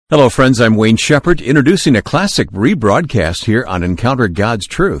Hello, friends. I'm Wayne Shepherd, introducing a classic rebroadcast here on Encounter God's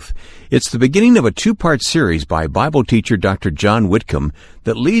Truth. It's the beginning of a two-part series by Bible teacher Dr. John Whitcomb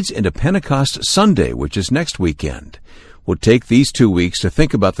that leads into Pentecost Sunday, which is next weekend. We'll take these 2 weeks to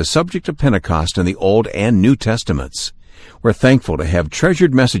think about the subject of Pentecost in the Old and New Testaments. We're thankful to have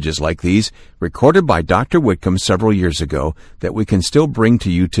treasured messages like these recorded by Dr. Whitcomb several years ago that we can still bring to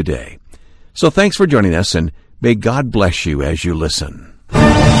you today. So thanks for joining us, and may God bless you as you listen.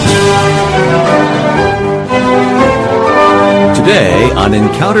 Today on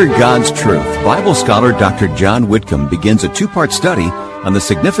Encounter God's Truth, Bible scholar Dr. John Whitcomb begins a two-part study on the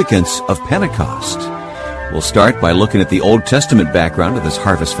significance of Pentecost. We'll start by looking at the Old Testament background of this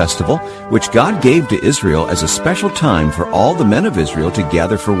harvest festival, which God gave to Israel as a special time for all the men of Israel to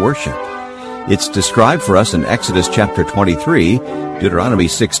gather for worship. It's described for us in Exodus chapter 23, Deuteronomy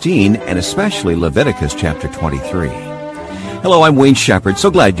 16, and especially Leviticus chapter 23. Hello, I'm Wayne Shepherd.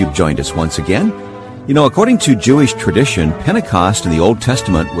 So glad you've joined us once again. You know, according to Jewish tradition, Pentecost in the Old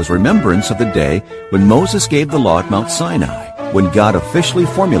Testament was remembrance of the day when Moses gave the law at Mount Sinai, when God officially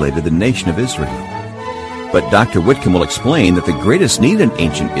formulated the nation of Israel. But Dr. Whitcomb will explain that the greatest need in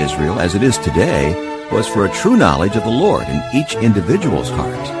ancient Israel, as it is today, was for a true knowledge of the Lord in each individual's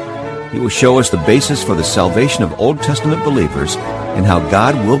heart. He will show us the basis for the salvation of Old Testament believers and how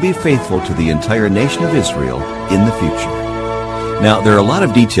God will be faithful to the entire nation of Israel in the future. Now, there are a lot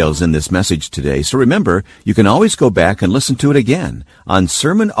of details in this message today, so remember, you can always go back and listen to it again on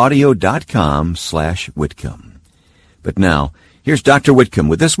sermonaudio.com/Whitcomb. But now, here's Dr. Whitcomb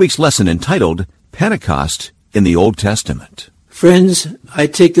with this week's lesson entitled Pentecost in the Old Testament. Friends, I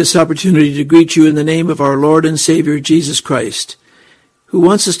take this opportunity to greet you in the name of our Lord and Savior Jesus Christ, who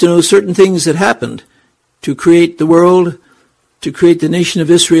wants us to know certain things that happened to create the world, to create the nation of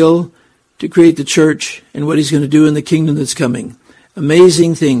Israel, to create the church, and what he's going to do in the kingdom that's coming.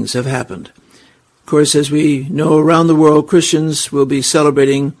 Amazing things have happened. Of course, as we know, around the world, Christians will be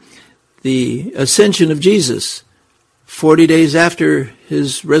celebrating the ascension of Jesus. 40 days after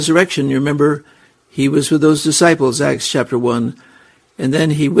his resurrection, you remember, he was with those disciples, Acts chapter 1, and then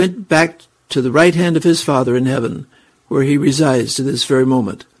he went back to the right hand of his Father in heaven, where he resides to this very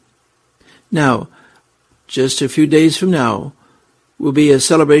moment. Now, just a few days from now, will be a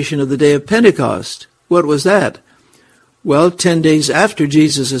celebration of the day of Pentecost. What was that? Well, 10 days after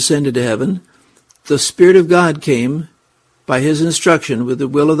Jesus ascended to heaven, the Spirit of God came by his instruction with the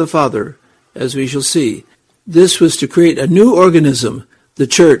will of the Father, as we shall see. This was to create a new organism, the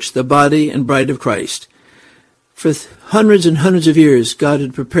church, the body and bride of Christ. For hundreds and hundreds of years, God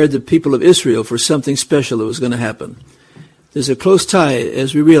had prepared the people of Israel for something special that was going to happen. There's a close tie,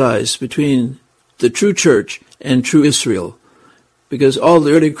 as we realize, between the true church and true Israel, because all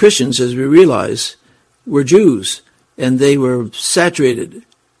the early Christians, as we realize, were Jews. And they were saturated,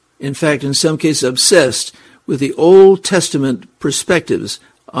 in fact, in some cases obsessed, with the Old Testament perspectives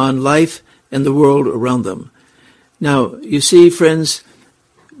on life and the world around them. Now, you see, friends,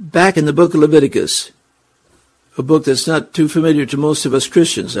 back in the book of Leviticus, a book that's not too familiar to most of us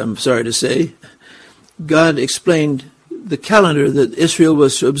Christians, I'm sorry to say, God explained the calendar that Israel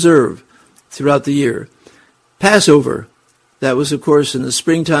was to observe throughout the year. Passover, that was, of course, in the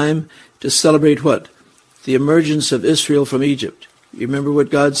springtime to celebrate what? The emergence of Israel from Egypt. You remember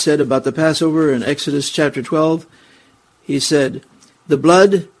what God said about the Passover in Exodus chapter 12? He said, "The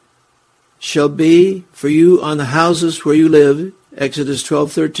blood shall be for you on the houses where you live," Exodus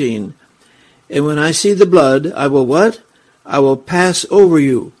 12:13. "And when I see the blood, I will" what? "I will pass over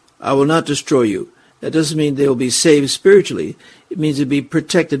you. I will not destroy you." That doesn't mean they will be saved spiritually. It means to be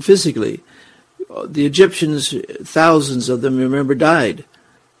protected physically. The Egyptians, thousands of them, remember, died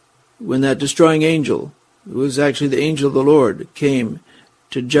when that destroying angel, it was actually the angel of the Lord, came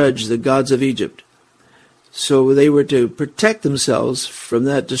to judge the gods of Egypt. So they were to protect themselves from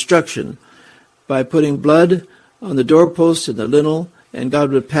that destruction by putting blood on the doorpost and the lintel, and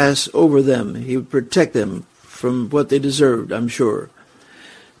God would pass over them. He would protect them from what they deserved, I'm sure.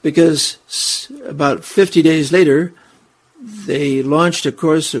 Because about 50 days later, they launched a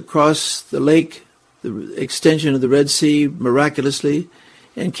course across the lake, the extension of the Red Sea, miraculously,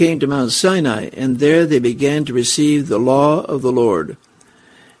 and came to Mount Sinai, and there they began to receive the law of the Lord.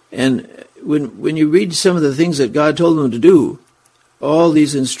 And when you read some of the things that God told them to do, all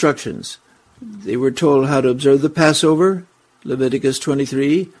these instructions, they were told how to observe the Passover, Leviticus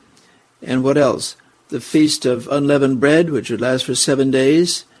 23, and what else? The Feast of Unleavened Bread, which would last for 7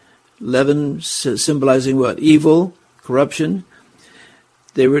 days, leaven symbolizing what? Evil, corruption.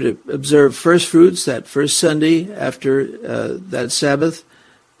 They were to observe first fruits that first Sunday after that Sabbath,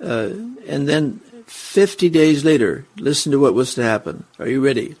 and then 50 days later, listen to what was to happen. Are you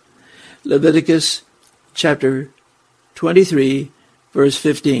ready? Leviticus chapter 23, verse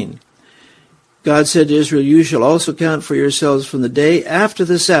 15. God said to Israel, "You shall also count for yourselves from the day after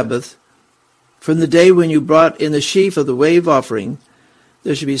the Sabbath, from the day when you brought in the sheaf of the wave offering,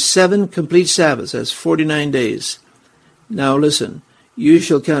 there should be 7 complete Sabbaths." That's 49 days. Now listen, you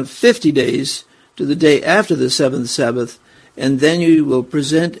shall count 50 days to the day after the 7th Sabbath, and then you will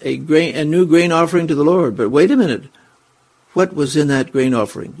present a new grain offering to the Lord. But wait a minute. What was in that grain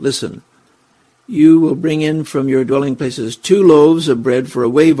offering? Listen. You will bring in from your dwelling places 2 loaves of bread for a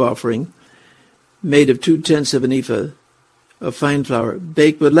wave offering, made of 2/10 of an ephah of fine flour,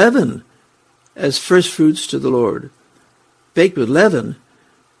 baked with leaven, as first fruits to the Lord. Baked with leaven?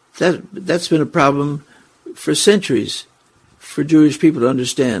 That's been a problem for centuries for Jewish people to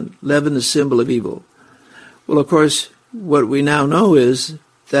understand. Leaven is a symbol of evil. Well, of course, what we now know is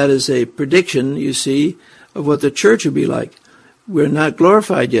that is a prediction, you see, of what the church will be like. We're not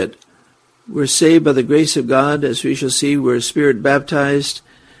glorified yet. We're saved by the grace of God, as we shall see. We're Spirit baptized,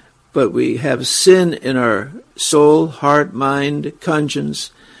 but we have sin in our soul, heart, mind,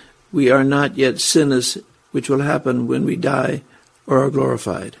 conscience. We are not yet sinless, which will happen when we die or are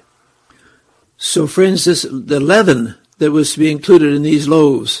glorified. So, friends, the leaven that was to be included in these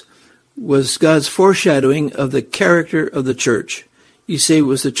loaves was God's foreshadowing of the character of the church. You say,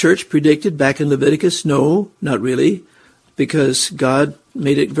 was the church predicted back in Leviticus? No, not really, because God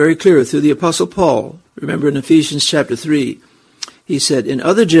made it very clear through the Apostle Paul. Remember in Ephesians chapter 3, he said, "In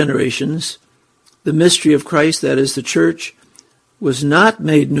other generations, the mystery of Christ, that is the church, was not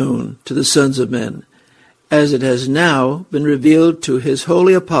made known to the sons of men, as it has now been revealed to his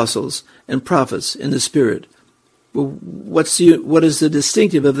holy apostles and prophets in the Spirit." Well, what is the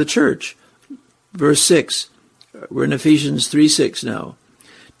distinctive of the church? Verse 6. We're in Ephesians 3:6 now.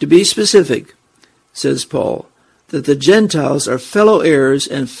 "To be specific," says Paul, "that the Gentiles are fellow heirs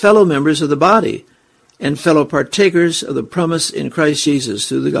and fellow members of the body, and fellow partakers of the promise in Christ Jesus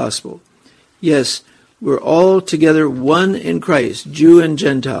through the gospel." Yes, we're all together one in Christ, Jew and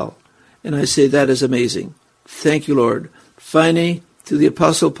Gentile. And I say that is amazing. Thank you, Lord. Finally, through the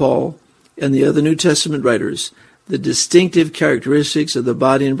Apostle Paul and the other New Testament writers, the distinctive characteristics of the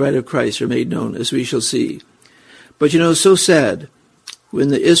body and bride of Christ are made known, as we shall see. But so sad, when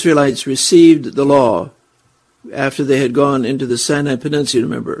the Israelites received the law, after they had gone into the Sinai Peninsula,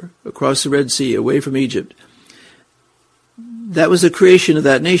 remember, across the Red Sea, away from Egypt, that was the creation of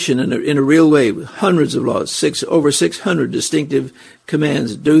that nation in a real way, with hundreds of laws, over 600 distinctive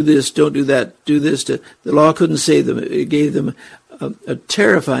commands. Do this, don't do that, do this. The law couldn't save them. It gave them a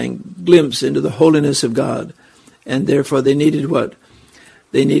terrifying glimpse into the holiness of God. And therefore they needed what?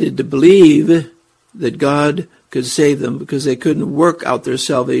 They needed to believe that God could save them, because they couldn't work out their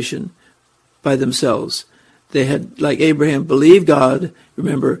salvation by themselves. They had, like Abraham, believed God.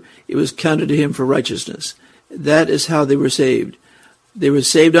 Remember, it was counted to him for righteousness. That is how they were saved. They were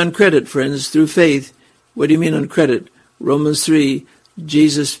saved on credit, friends, through faith. What do you mean on credit? Romans 3,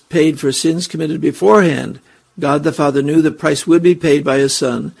 Jesus paid for sins committed beforehand. God the Father knew the price would be paid by his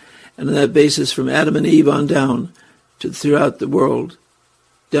Son. And on that basis, from Adam and Eve on down to throughout the world,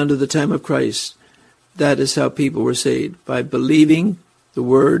 down to the time of Christ, that is how people were saved, by believing the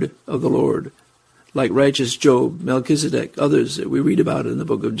word of the Lord. Like righteous Job, Melchizedek, others that we read about in the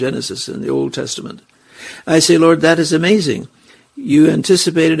book of Genesis in the Old Testament. I say, Lord, that is amazing. You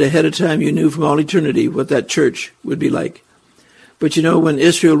anticipated ahead of time. You knew from all eternity what that church would be like. But when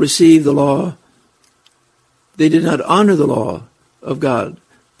Israel received the law, they did not honor the law of God.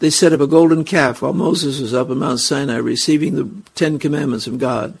 They set up a golden calf while Moses was up on Mount Sinai receiving the 10 Commandments from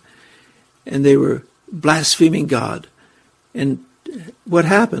God. And they were blaspheming God. And what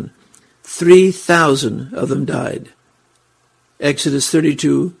happened? 3,000 of them died. Exodus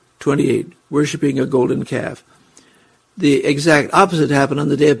 32:28, worshiping a golden calf. The exact opposite happened on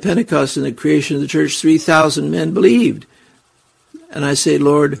the day of Pentecost in the creation of the church. 3,000 men believed. And I say,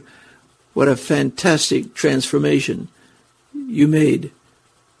 Lord, what a fantastic transformation you made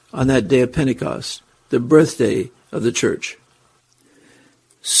on that day of Pentecost, the birthday of the church.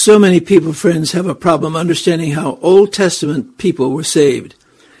 So many people, friends, have a problem understanding how Old Testament people were saved.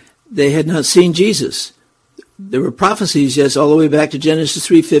 They had not seen Jesus. There were prophecies, yes, all the way back to Genesis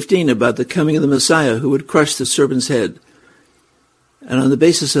 3:15 about the coming of the Messiah who would crush the serpent's head. And on the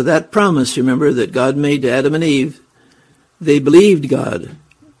basis of that promise, remember, that God made to Adam and Eve, they believed God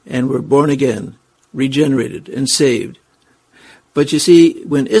and were born again, regenerated, and saved. But you see,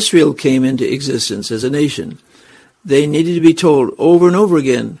 when Israel came into existence as a nation, they needed to be told over and over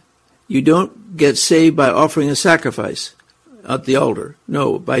again, you don't get saved by offering a sacrifice. at the altar.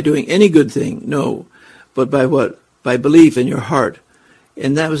 No. By doing any good thing. No. But by what? By belief in your heart.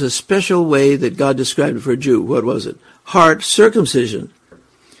 And that was a special way that God described it for a Jew. What was it? Heart circumcision.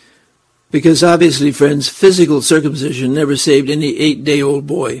 Because obviously, friends, physical circumcision never saved any 8-day-old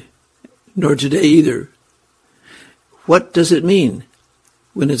boy, nor today either. What does it mean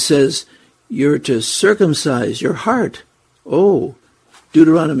when it says you're to circumcise your heart? Oh,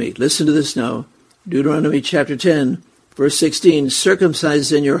 Deuteronomy. Listen to this now. Deuteronomy chapter 10, verse 16.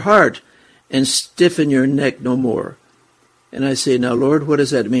 Circumcise in your heart and stiffen your neck no more. And I say, now, Lord, what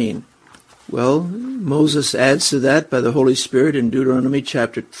does that mean? Well, Moses adds to that by the Holy Spirit in Deuteronomy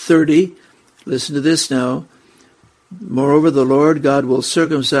chapter 30. Listen to this now. Moreover, the Lord God will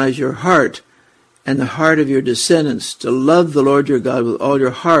circumcise your heart and the heart of your descendants to love the Lord your God with all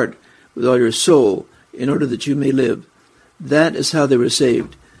your heart, with all your soul, in order that you may live. That is how they were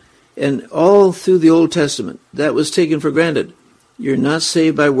saved. And all through the Old Testament, that was taken for granted. You're not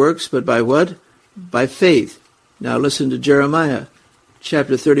saved by works, but by what? By faith. Now listen to Jeremiah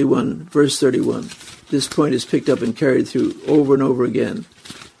chapter 31, verse 31. This point is picked up and carried through over and over again.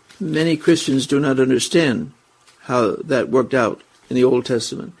 Many Christians do not understand how that worked out in the Old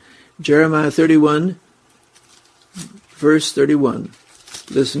Testament. Jeremiah 31, verse 31.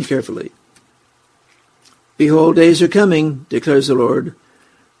 Listen carefully. Behold, days are coming, declares the Lord,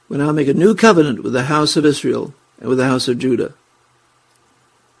 when I'll make a new covenant with the house of Israel and with the house of Judah.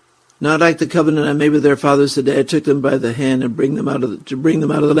 Not like the covenant I made with their fathers the day I took them by the hand and bring them out of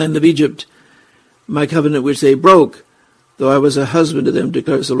the land of Egypt, my covenant which they broke, though I was a husband to them,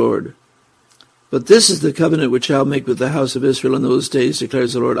 declares the Lord. But this is the covenant which I'll make with the house of Israel in those days,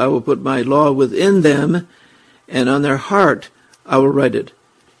 declares the Lord. I will put my law within them, and on their heart I will write it.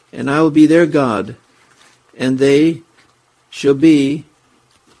 And I will be their God, and they shall be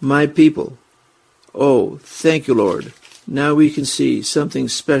my people. Oh, thank you, Lord. Now we can see something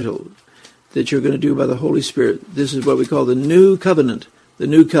special that you're going to do by the Holy Spirit. This is what we call the new covenant. The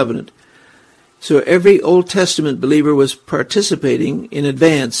new covenant. So every Old Testament believer was participating in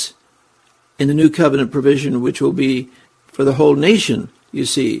advance in the new covenant provision, which will be for the whole nation, you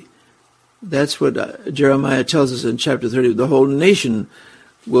see. That's what Jeremiah tells us in chapter 30. The whole nation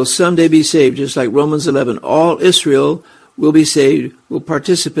will someday be saved, just like Romans 11. All Israel will be saved, will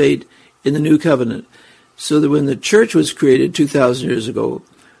participate in the new covenant. So that when the church was created 2,000 years ago,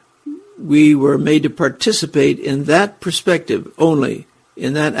 we were made to participate in that perspective only,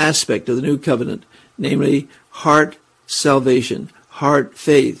 in that aspect of the new covenant, namely heart salvation, heart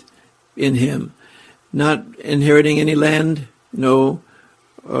faith in him. Not inheriting any land, no,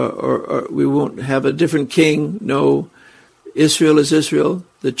 or we won't have a different king, no. Israel is Israel,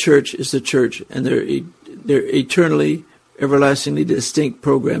 the church is the church, and they're eternally, everlastingly distinct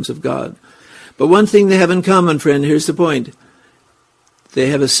programs of God. But one thing they have in common, friend, here's the point. They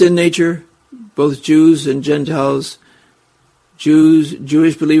have a sin nature, both Jews and Gentiles.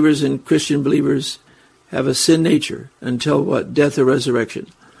 Jewish believers and Christian believers have a sin nature until what? Death or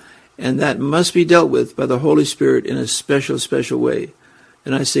resurrection. And that must be dealt with by the Holy Spirit in a special, special way.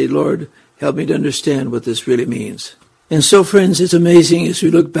 And I say, Lord, help me to understand what this really means. And so, friends, it's amazing as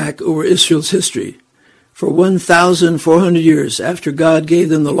we look back over Israel's history. For 1,400 years after God gave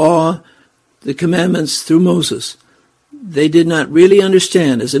them the law, the commandments through Moses, they did not really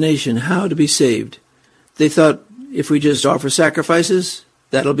understand as a nation how to be saved. They thought, if we just offer sacrifices,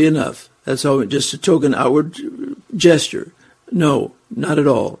 that'll be enough. That's all, just a token outward gesture. No, not at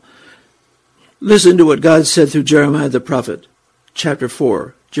all. Listen to what God said through Jeremiah the prophet, chapter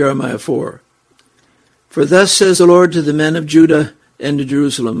 4, Jeremiah 4. For thus says the Lord to the men of Judah and to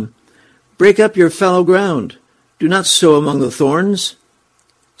Jerusalem, break up your fallow ground. Do not sow among the thorns.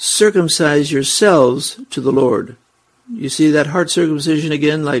 Circumcise yourselves to the Lord. You see that heart circumcision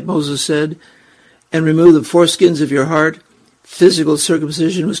again, like Moses said, and remove the foreskins of your heart. Physical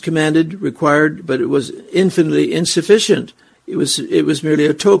circumcision was commanded, required, but it was infinitely insufficient. It was merely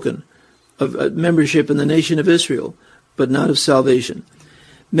a token of membership in the nation of Israel, but not of salvation.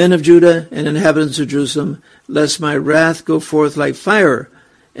 Men of Judah and inhabitants of Jerusalem, lest my wrath go forth like fire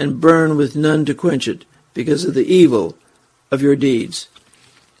and burn with none to quench it, because of the evil of your deeds.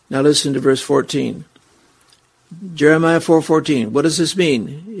 Now listen to verse 14. Jeremiah 4:14. What does this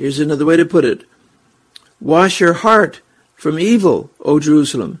mean? Here's another way to put it. Wash your heart from evil, O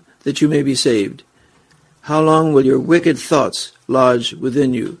Jerusalem, that you may be saved. How long will your wicked thoughts lodge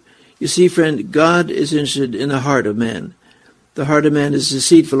within you? You see, friend, God is interested in the heart of man. The heart of man is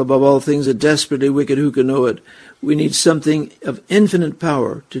deceitful above all things and desperately wicked. Who can know it? We need something of infinite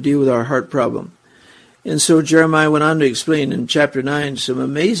power to deal with our heart problem. And so Jeremiah went on to explain in chapter 9 some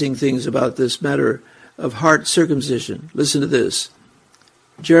amazing things about this matter of heart circumcision. Listen to this.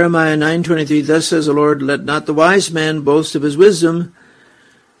 Jeremiah 9:23, thus says the Lord, let not the wise man boast of his wisdom,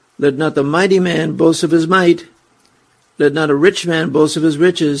 let not the mighty man boast of his might, let not a rich man boast of his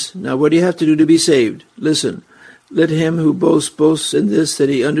riches. Now what do you have to do to be saved? Listen, let him who boasts boast in this, that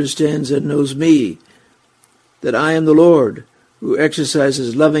he understands and knows me, that I am the Lord, who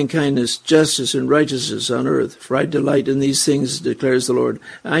exercises loving kindness, justice, and righteousness on earth. For I delight in these things, declares the Lord.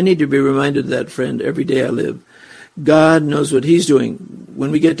 I need to be reminded of that, friend, every day I live. God knows what he's doing.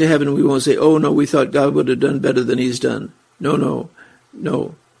 When we get to heaven, we won't say, oh, no, we thought God would have done better than he's done. No.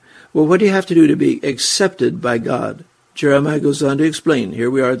 Well, what do you have to do to be accepted by God? Jeremiah goes on to explain.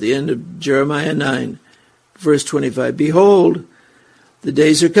 Here we are at the end of Jeremiah 9, verse 25. Behold, the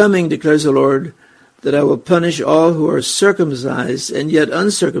days are coming, declares the Lord, that I will punish all who are circumcised and yet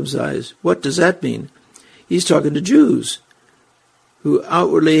uncircumcised. What does that mean? He's talking to Jews who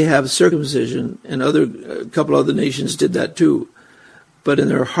outwardly have circumcision, and a couple other nations did that too. But in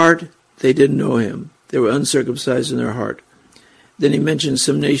their heart, they didn't know him. They were uncircumcised in their heart. Then he mentioned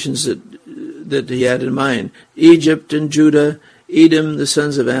some nations that he had in mind. Egypt and Judah, Edom, the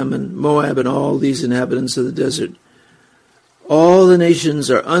sons of Ammon, Moab, and all these inhabitants of the desert. All the nations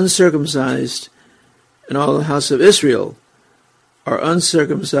are uncircumcised, and all the house of Israel are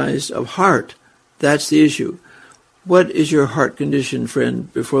uncircumcised of heart. That's the issue. What is your heart condition,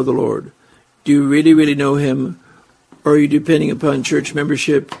 friend, before the Lord? Do you really, really know him? Or are you depending upon church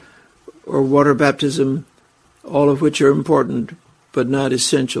membership or water baptism, all of which are important, but not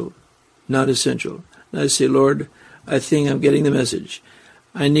essential? Not essential. And I say, Lord, I think I'm getting the message.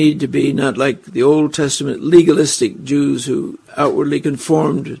 I need to be not like the Old Testament legalistic Jews who outwardly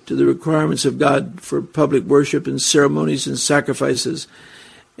conformed to the requirements of God for public worship and ceremonies and sacrifices,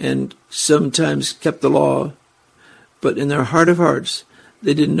 and sometimes kept the law, but in their heart of hearts,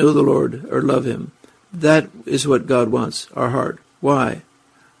 they didn't know the Lord or love him. That is what God wants, our heart. Why?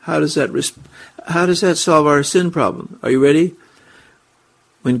 How does that solve our sin problem? Are you ready?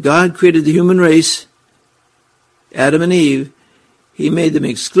 When God created the human race, Adam and Eve, he made them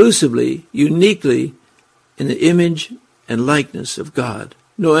exclusively, uniquely, in the image and likeness of God.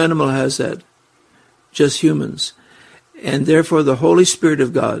 No animal has that, just humans. And therefore the Holy Spirit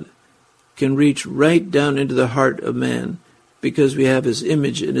of God can reach right down into the heart of man because we have his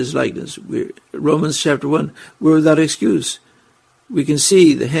image and his likeness. Romans chapter 1, we're without excuse. We can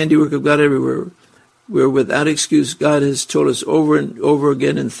see the handiwork of God everywhere. We're without excuse. God has told us over and over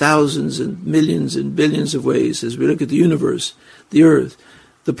again in thousands and millions and billions of ways as we look at the universe, the earth,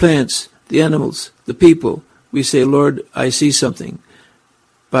 the plants, the animals, the people. We say, Lord, I see something.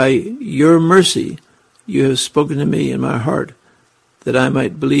 By your mercy, you have spoken to me in my heart that I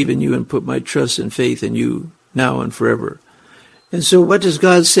might believe in you and put my trust and faith in you now and forever. And so what does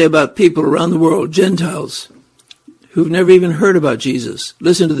God say about people around the world, Gentiles, who've never even heard about Jesus?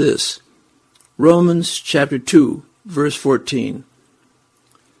 Listen to this. Romans chapter 2, verse 14.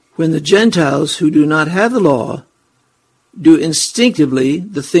 When the Gentiles who do not have the law do instinctively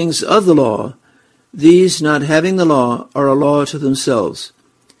the things of the law, these not having the law are a law to themselves,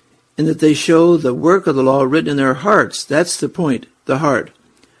 in that they show the work of the law written in their hearts. That's the point, the heart.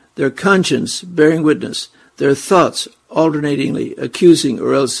 Their conscience bearing witness, their thoughts alternatingly accusing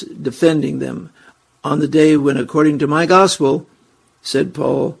or else defending them on the day when, according to my gospel, said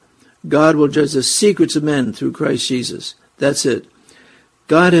Paul, God will judge the secrets of men through Christ Jesus. That's it.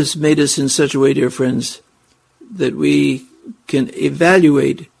 God has made us in such a way, dear friends, that we can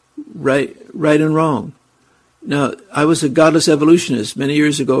evaluate right and wrong. Now, I was a godless evolutionist many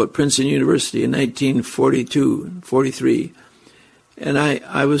years ago at Princeton University in 1942 and 43. And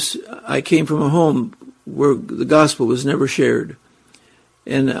I came from a home where the gospel was never shared.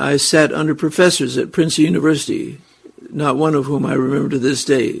 And I sat under professors at Princeton University, not one of whom I remember to this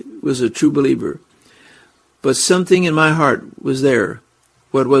day was a true believer. But something in my heart was there.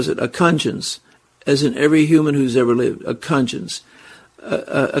 What was it? A conscience, as in every human who's ever lived, a conscience,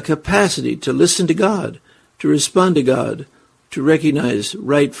 a capacity to listen to God, to respond to God, to recognize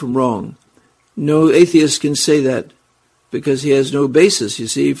right from wrong. No atheist can say that because he has no basis, you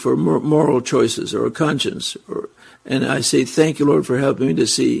see, for moral choices or a conscience. And I say, thank you, Lord, for helping me to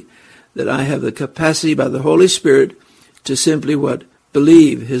see that I have the capacity by the Holy Spirit to simply what?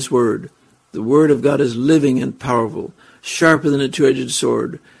 Believe his word. The word of God is living and powerful, sharper than a two-edged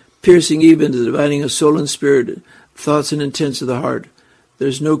sword, piercing even to the dividing of soul and spirit, thoughts and intents of the heart.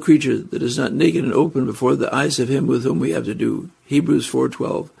 There's no creature that is not naked and open before the eyes of him with whom we have to do. Hebrews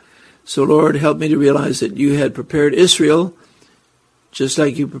 4:12. So, Lord, help me to realize that you had prepared Israel, just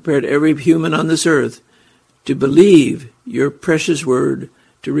like you prepared every human on this earth, to believe your precious word,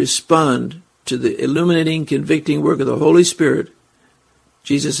 to respond to the illuminating, convicting work of the Holy Spirit.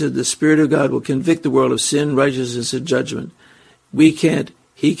 Jesus said the Spirit of God will convict the world of sin, righteousness, and judgment. We can't,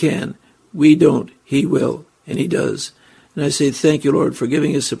 He can. We don't, He will, and He does. And I say thank you, Lord, for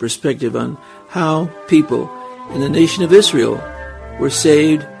giving us a perspective on how people in the nation of Israel were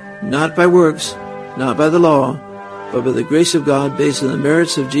saved not by works, not by the law, but by the grace of God based on the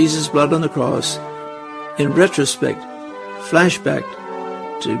merits of Jesus' blood on the cross. In retrospect, flashback,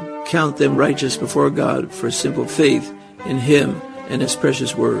 to count them righteous before God for simple faith in Him and His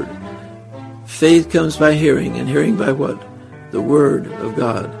precious Word. Faith comes by hearing, and hearing by what? The Word of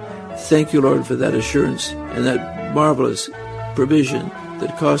God. Thank you, Lord, for that assurance and that marvelous provision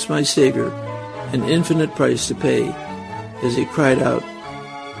that cost my Savior an infinite price to pay as He cried out,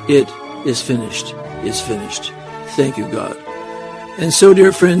 "It is finished, is finished." Thank you, God. And so,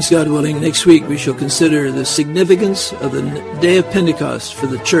 dear friends, God willing, next week we shall consider the significance of the day of Pentecost for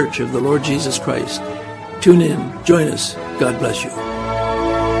the Church of the Lord Jesus Christ. Tune in. Join us. God bless you.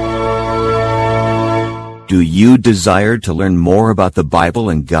 Do you desire to learn more about the Bible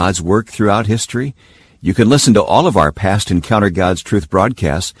and God's work throughout history? You can listen to all of our past Encounter God's Truth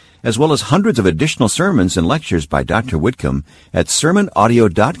broadcasts, as well as hundreds of additional sermons and lectures by Dr. Whitcomb at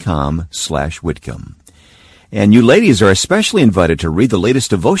sermonaudio.com/Whitcomb. And you ladies are especially invited to read the latest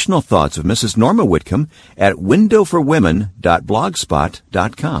devotional thoughts of Mrs. Norma Whitcomb at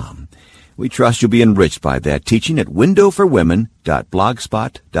windowforwomen.blogspot.com. We trust you'll be enriched by that teaching at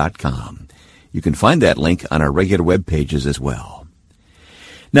windowforwomen.blogspot.com. You can find that link on our regular web pages as well.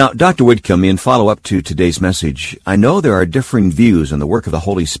 Now, Dr. Whitcomb, in follow-up to today's message, I know there are differing views on the work of the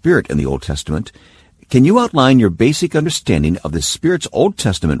Holy Spirit in the Old Testament. Can you outline your basic understanding of the Spirit's Old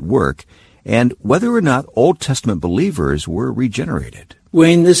Testament work and whether or not Old Testament believers were regenerated?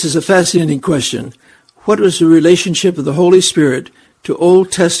 Wayne, this is a fascinating question. What was the relationship of the Holy Spirit to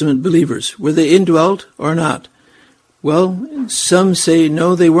Old Testament believers? Were they indwelt or not? Well, some say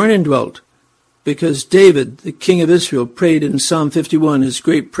no, they weren't indwelt, because David, the king of Israel, prayed in Psalm 51 his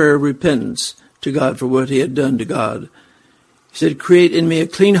great prayer of repentance to God for what he had done to God. He said, "Create in me a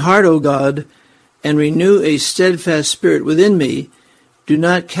clean heart, O God, and renew a steadfast spirit within me. Do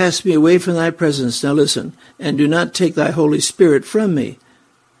not cast me away from thy presence," now listen, "and do not take thy Holy Spirit from me."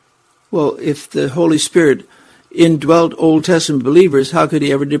 Well, if the Holy Spirit indwelt Old Testament believers, how could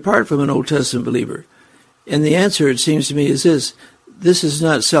he ever depart from an Old Testament believer? And the answer, it seems to me, is this. This is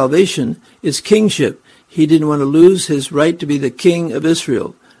not salvation, it's kingship. He didn't want to lose his right to be the king of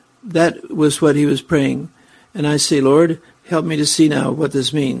Israel. That was what he was praying. And I say, Lord, help me to see now what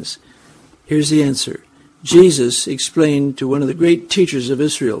this means. Here's the answer. Jesus explained to one of the great teachers of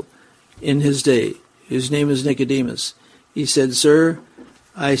Israel in his day, whose name is Nicodemus. He said, "Sir,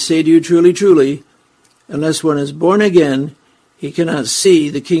 I say to you truly, truly, unless one is born again, he cannot see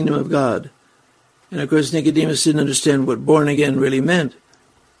the kingdom of God." And of course, Nicodemus didn't understand what born again really meant.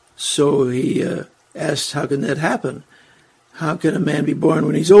 So he asked, how can that happen? How can a man be born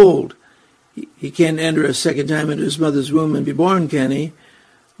when he's old? He can't enter a second time into his mother's womb and be born, can he?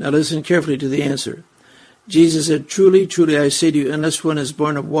 Now listen carefully to the answer. Jesus said, "Truly, truly, I say to you, unless one is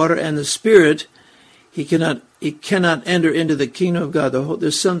born of water and the Spirit, he cannot enter into the kingdom of God."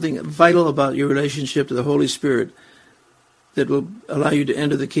 There's something vital about your relationship to the Holy Spirit that will allow you to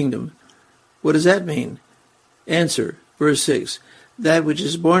enter the kingdom. What does that mean? Answer, verse 6. "That which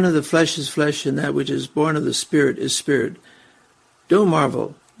is born of the flesh is flesh, and that which is born of the Spirit is spirit. Don't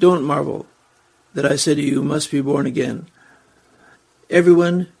marvel that I say to you, must be born again."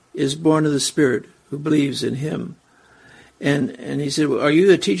 Everyone is born of the Spirit who believes in him. And he said, "Well, are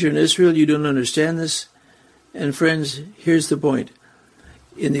you a teacher in Israel? You don't understand this?" And friends, here's the point.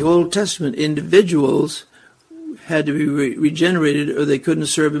 In the Old Testament, individuals had to be regenerated or they couldn't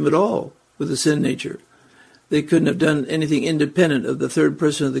serve him at all with the sin nature. They couldn't have done anything independent of the third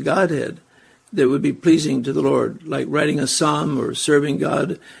person of the Godhead that would be pleasing to the Lord, like writing a psalm or serving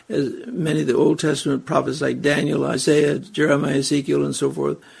God, as many of the Old Testament prophets like Daniel, Isaiah, Jeremiah, Ezekiel, and so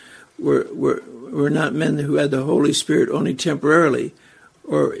forth were not men who had the Holy Spirit only temporarily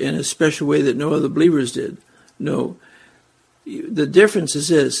or in a special way that no other believers did. No. The difference is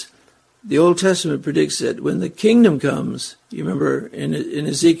this. The Old Testament predicts that when the kingdom comes, you remember in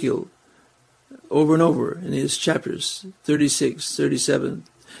Ezekiel, over and over in his chapters, 36, 37,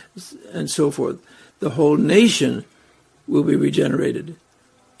 and so forth, the whole nation will be regenerated.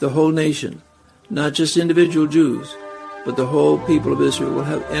 The whole nation, not just individual Jews, but the whole people of Israel will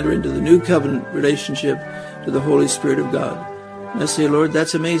enter into the new covenant relationship to the Holy Spirit of God. And I say, Lord,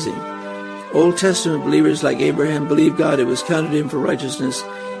 that's amazing. Old Testament believers like Abraham believed God. It was counted to him for righteousness.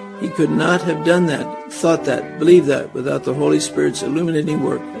 He could not have done that, thought that, believed that without the Holy Spirit's illuminating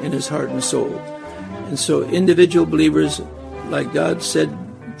work in his heart and soul. And so individual believers, like God said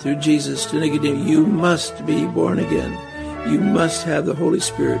through Jesus to Nicodemus, you must be born again. You must have the Holy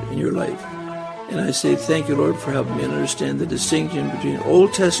Spirit in your life. And I say thank you, Lord, for helping me understand the distinction between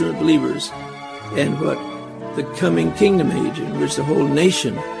Old Testament believers and what the coming kingdom age in which the whole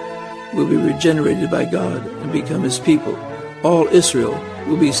nation will be regenerated by God and become his people. All Israel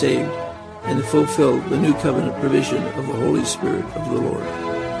will be saved and fulfill the new covenant provision of the Holy Spirit of the Lord.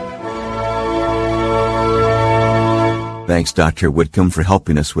 Thanks, Dr. Whitcomb, for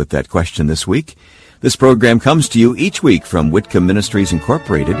helping us with that question this week. This program comes to you each week from Whitcomb Ministries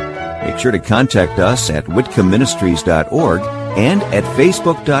Incorporated. Make sure to contact us at whitcombministries.org and at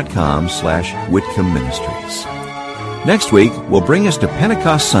facebook.com/Whitcomb Ministries. Next week, we'll bring us to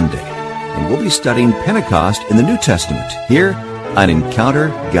Pentecost Sunday, and we'll be studying Pentecost in the New Testament here on Encounter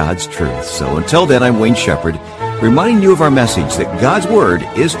God's Truth. So until then, I'm Wayne Shepherd, reminding you of our message that God's Word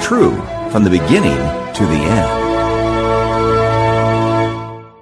is true from the beginning to the end.